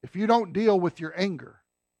 If you don't deal with your anger,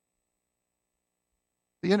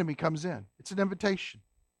 the enemy comes in. It's an invitation.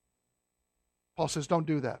 Paul says, don't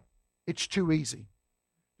do that. It's too easy.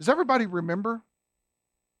 Does everybody remember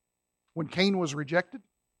when Cain was rejected?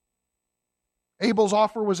 Abel's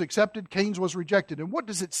offer was accepted, Cain's was rejected. And what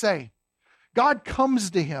does it say? God comes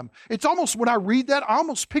to him. It's almost, when I read that, I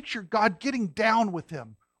almost picture God getting down with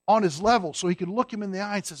him on his level so he can look him in the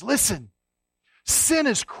eye and says, listen, sin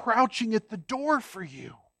is crouching at the door for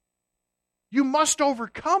you. You must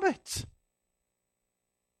overcome it.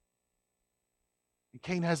 And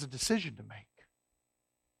Cain has a decision to make.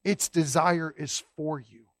 Its desire is for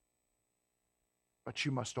you, but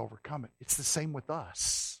you must overcome it. It's the same with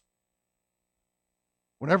us.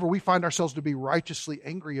 Whenever we find ourselves to be righteously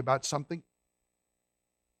angry about something,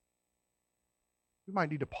 we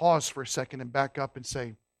might need to pause for a second and back up and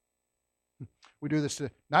say, we do this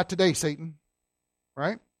today. Not today, Satan.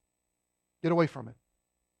 Right? Get away from it.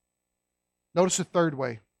 Notice the third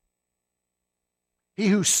way. He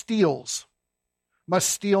who steals must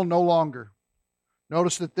steal no longer.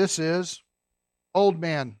 Notice that this is old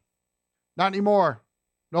man. Not anymore.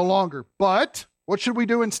 No longer. But what should we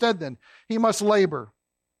do instead then? He must labor.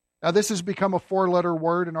 Now, this has become a 4-letter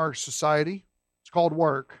word in our society. It's called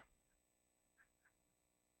work.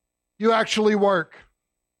 You actually work.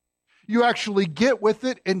 You actually get with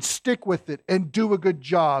it and stick with it and do a good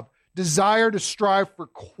job. Desire to strive for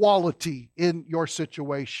quality in your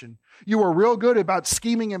situation. You are real good about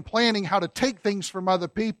scheming and planning how to take things from other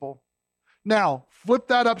people. Now, flip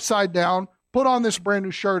that upside down, put on this brand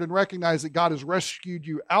new shirt and recognize that God has rescued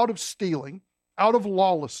you out of stealing, out of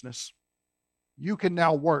lawlessness. You can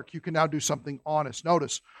now work. You can now do something honest.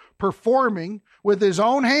 Notice, performing with his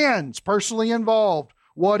own hands, personally involved.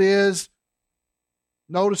 What is?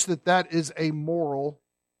 Notice that is a moral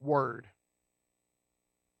word.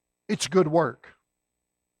 It's good work.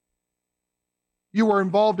 You were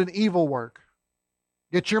involved in evil work.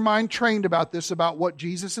 Get your mind trained about this, about what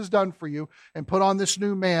Jesus has done for you, and put on this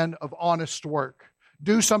new man of honest work.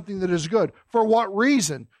 Do something that is good. For what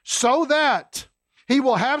reason? So that he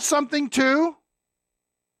will have something to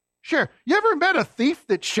share. You ever met a thief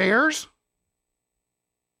that shares?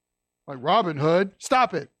 Like Robin Hood?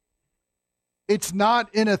 Stop it. It's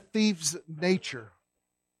not in a thief's nature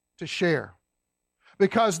to share,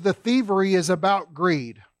 because the thievery is about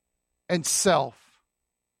greed and self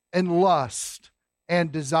and lust and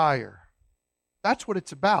desire. That's what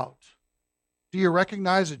it's about. Do you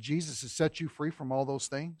recognize that Jesus has set you free from all those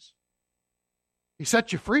things? He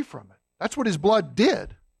set you free from it. That's what his blood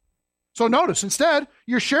did. So notice, instead,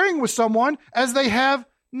 you're sharing with someone as they have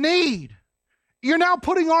need. You're now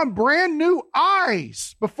putting on brand new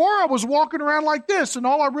eyes. Before I was walking around like this, and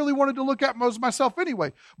all I really wanted to look at was myself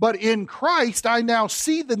anyway. But in Christ, I now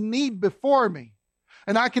see the need before me.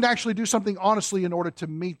 And I can actually do something honestly in order to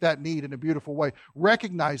meet that need in a beautiful way.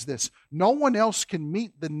 Recognize this. No one else can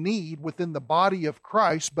meet the need within the body of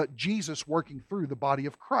Christ but Jesus working through the body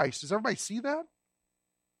of Christ. Does everybody see that?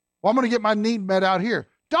 Well, I'm going to get my need met out here.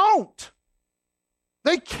 Don't.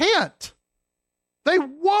 They can't. They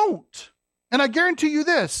won't. And I guarantee you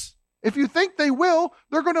this. If you think they will,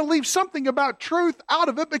 they're going to leave something about truth out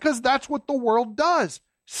of it because that's what the world does.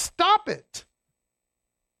 Stop it.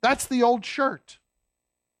 That's the old shirt.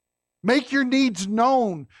 Make your needs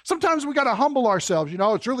known. Sometimes we got to humble ourselves. You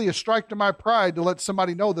know, it's really a strike to my pride to let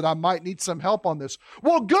somebody know that I might need some help on this.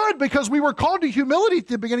 Well, good, because we were called to humility at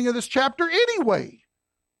the beginning of this chapter anyway.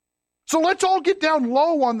 So let's all get down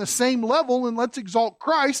low on the same level and let's exalt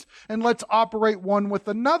Christ and let's operate one with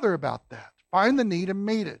another about that. Find the need and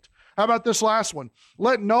meet it. How about this last one?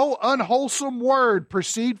 Let no unwholesome word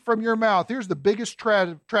proceed from your mouth. Here's the biggest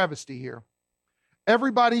travesty here.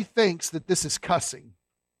 Everybody thinks that this is cussing.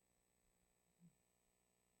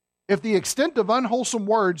 If the extent of unwholesome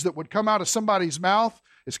words that would come out of somebody's mouth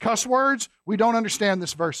is cuss words, we don't understand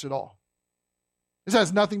this verse at all. This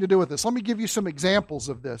has nothing to do with this. Let me give you some examples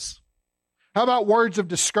of this. How about words of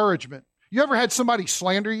discouragement? You ever had somebody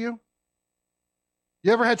slander you?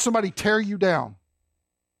 You ever had somebody tear you down?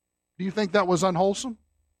 Do you think that was unwholesome?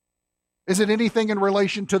 Is it anything in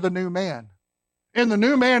relation to the new man? In the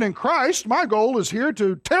new man in Christ, my goal is here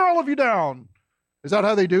to tear all of you down. Is that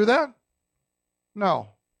how they do that? No.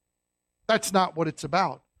 That's not what it's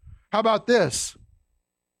about. How about this?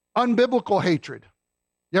 Unbiblical hatred.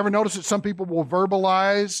 You ever notice that some people will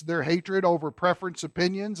verbalize their hatred over preference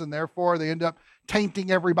opinions, and therefore they end up tainting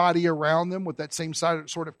everybody around them with that same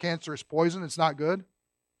sort of cancerous poison? It's not good.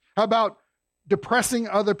 How about depressing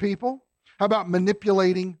other people? How about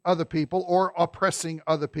manipulating other people or oppressing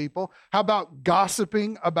other people? How about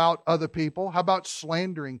gossiping about other people? How about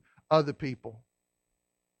slandering other people?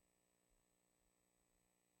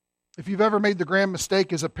 If you've ever made the grand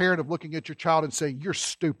mistake as a parent of looking at your child and saying, "You're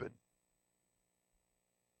stupid,"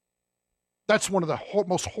 that's one of the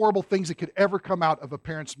most horrible things that could ever come out of a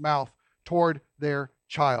parent's mouth toward their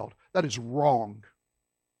child. That is wrong.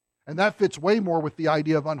 And that fits way more with the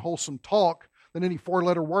idea of unwholesome talk than any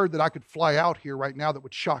four-letter word that I could fly out here right now that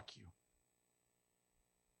would shock you.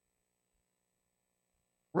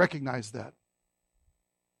 Recognize that.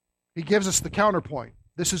 He gives us the counterpoint.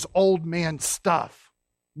 This is old man stuff.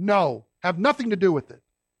 No, have nothing to do with it.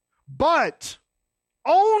 But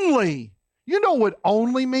only, you know what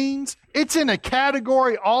only means? It's in a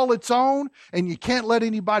category all its own, and you can't let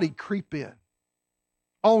anybody creep in.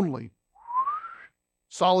 Only.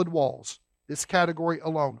 Solid walls. This category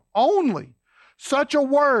alone. Only such a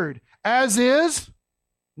word as is,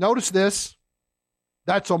 notice this,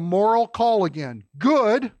 that's a moral call again.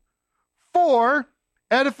 Good for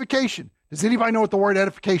edification. Does anybody know what the word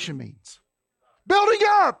edification means? Building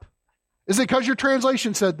up. Is it because your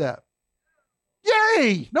translation said that?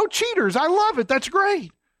 Yay! No cheaters. I love it. That's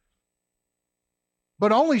great.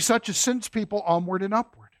 But only such as sends people onward and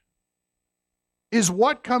upward. Is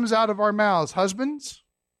what comes out of our mouths. Husbands,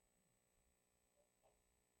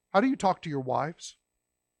 how do you talk to your wives?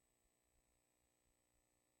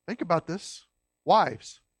 Think about this.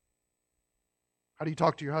 Wives, how do you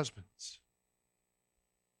talk to your husbands?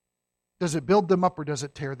 Does it build them up or does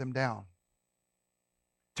it tear them down?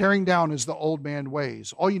 Tearing down is the old man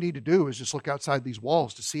ways. All you need to do is just look outside these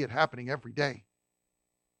walls to see it happening every day.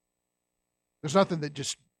 There's nothing that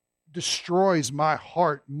just destroys my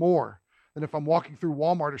heart more than if I'm walking through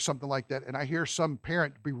Walmart or something like that and I hear some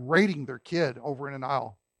parent berating their kid over in an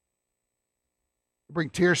aisle. You bring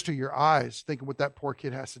tears to your eyes thinking what that poor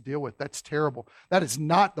kid has to deal with. That's terrible. That is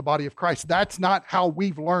not the body of Christ. That's not how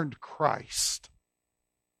we've learned Christ.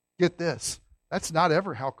 Get this. That's not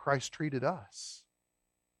ever how Christ treated us.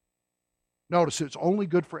 Notice it's only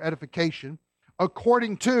good for edification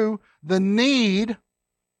according to the need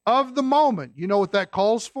of the moment. You know what that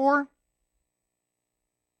calls for?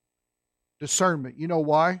 Discernment. You know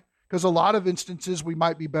why? Because a lot of instances we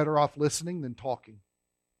might be better off listening than talking.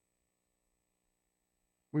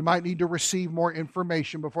 We might need to receive more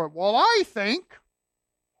information before, well, I think.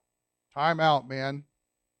 Time out, man.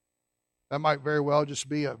 That might very well just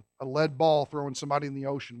be a lead ball throwing somebody in the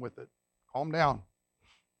ocean with it. Calm down.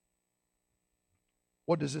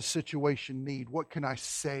 What does this situation need? What can I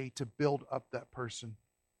say to build up that person?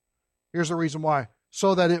 Here's the reason why.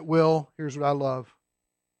 So that it will, here's what I love,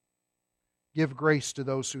 give grace to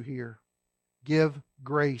those who hear. Give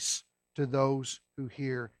grace to those who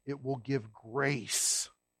hear. It will give grace.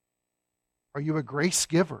 Are you a grace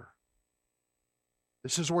giver?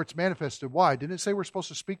 This is where it's manifested. Why? Didn't it say we're supposed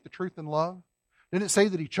to speak the truth in love? Didn't it say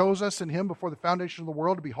that He chose us in Him before the foundation of the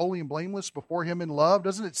world to be holy and blameless before Him in love?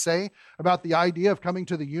 Doesn't it say about the idea of coming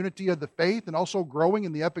to the unity of the faith and also growing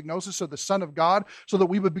in the epignosis of the Son of God so that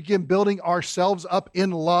we would begin building ourselves up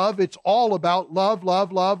in love? It's all about love,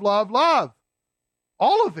 love, love, love, love.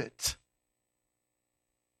 All of it.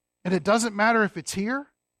 And it doesn't matter if it's here.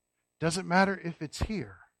 It doesn't matter if it's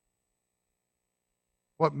here.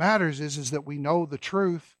 What matters is that we know the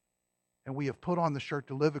truth and we have put on the shirt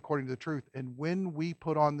to live according to the truth. And when we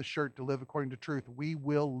put on the shirt to live according to truth, we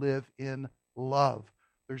will live in love.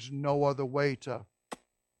 There's no other way to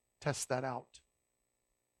test that out.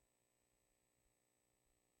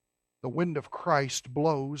 The wind of Christ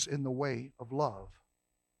blows in the way of love.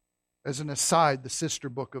 As an aside, the sister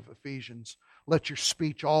book of Ephesians, let your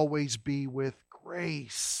speech always be with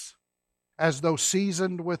grace, as though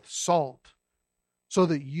seasoned with salt, so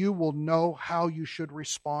that you will know how you should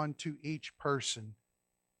respond to each person.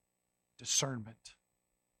 Discernment.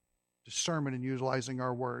 Discernment in utilizing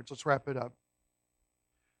our words. Let's wrap it up.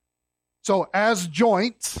 So, as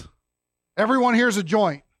joints, everyone here's a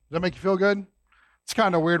joint. Does that make you feel good? It's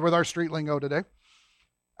kind of weird with our street lingo today.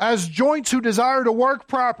 As joints who desire to work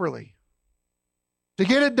properly, to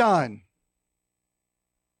get it done,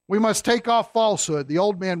 we must take off falsehood. The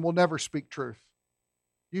old man will never speak truth.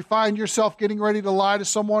 You find yourself getting ready to lie to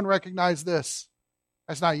someone, recognize this.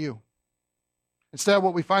 That's not you. Instead,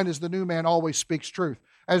 what we find is the new man always speaks truth.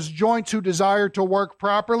 As joints who desire to work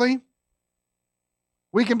properly,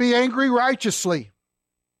 we can be angry righteously.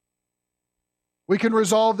 We can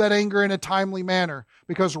resolve that anger in a timely manner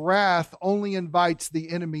because wrath only invites the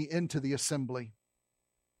enemy into the assembly.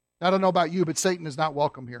 I don't know about you, but Satan is not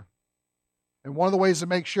welcome here. And one of the ways to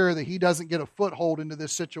make sure that he doesn't get a foothold into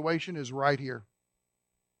this situation is right here.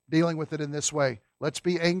 Dealing with it in this way. Let's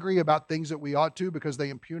be angry about things that we ought to because they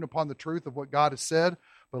impugn upon the truth of what God has said,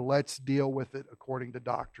 but let's deal with it according to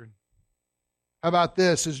doctrine. How about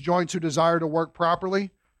this? As joints who desire to work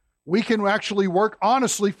properly, we can actually work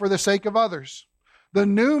honestly for the sake of others. The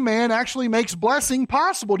new man actually makes blessing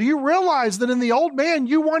possible. Do you realize that in the old man,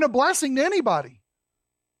 you weren't a blessing to anybody?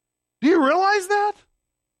 Do you realize that?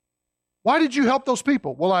 Why did you help those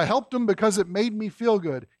people? Well, I helped them because it made me feel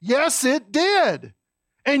good. Yes, it did.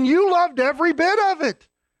 And you loved every bit of it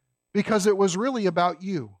because it was really about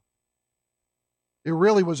you. It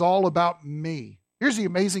really was all about me. Here's the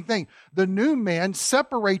amazing thing. The new man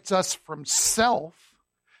separates us from self,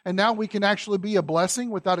 and now we can actually be a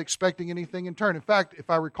blessing without expecting anything in turn. In fact,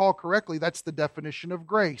 if I recall correctly, that's the definition of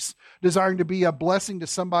grace. Desiring to be a blessing to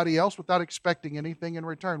somebody else without expecting anything in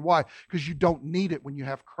return. Why? Because you don't need it when you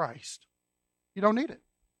have Christ. You don't need it.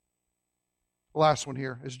 The last one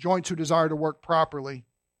here is joints who desire to work properly.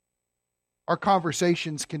 Our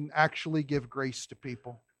conversations can actually give grace to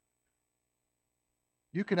people.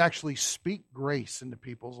 You can actually speak grace into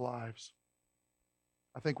people's lives.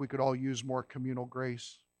 I think we could all use more communal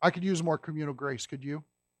grace. I could use more communal grace. Could you?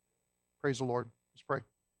 Praise the Lord. Let's pray.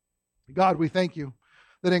 God, we thank you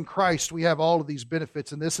that in Christ we have all of these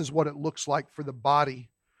benefits, and this is what it looks like for the body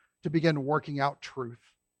to begin working out truth.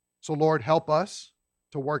 So, Lord, help us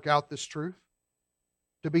to work out this truth,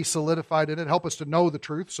 to be solidified in it. Help us to know the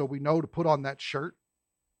truth so we know to put on that shirt.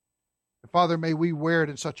 And Father, may we wear it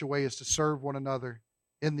in such a way as to serve one another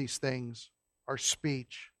in these things, our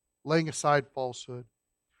speech, laying aside falsehood.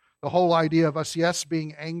 The whole idea of us, yes,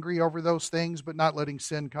 being angry over those things, but not letting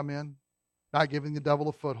sin come in, not giving the devil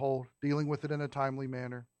a foothold, dealing with it in a timely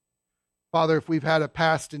manner. Father, if we've had a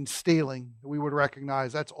past in stealing, we would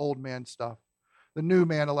recognize that's old man stuff. The new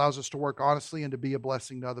man allows us to work honestly and to be a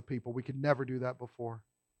blessing to other people. We could never do that before.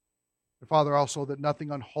 And Father, also that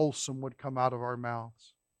nothing unwholesome would come out of our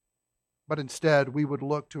mouths. But instead, we would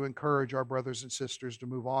look to encourage our brothers and sisters to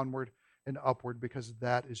move onward and upward because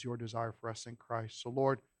that is your desire for us in Christ. So,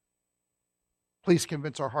 Lord, please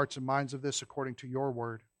convince our hearts and minds of this according to your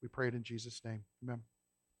word. We pray it in Jesus' name. Amen.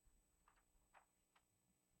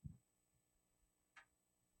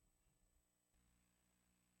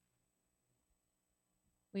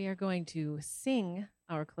 We are going to sing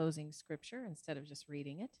our closing scripture instead of just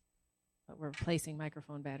reading it. but we're replacing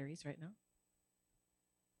microphone batteries right now.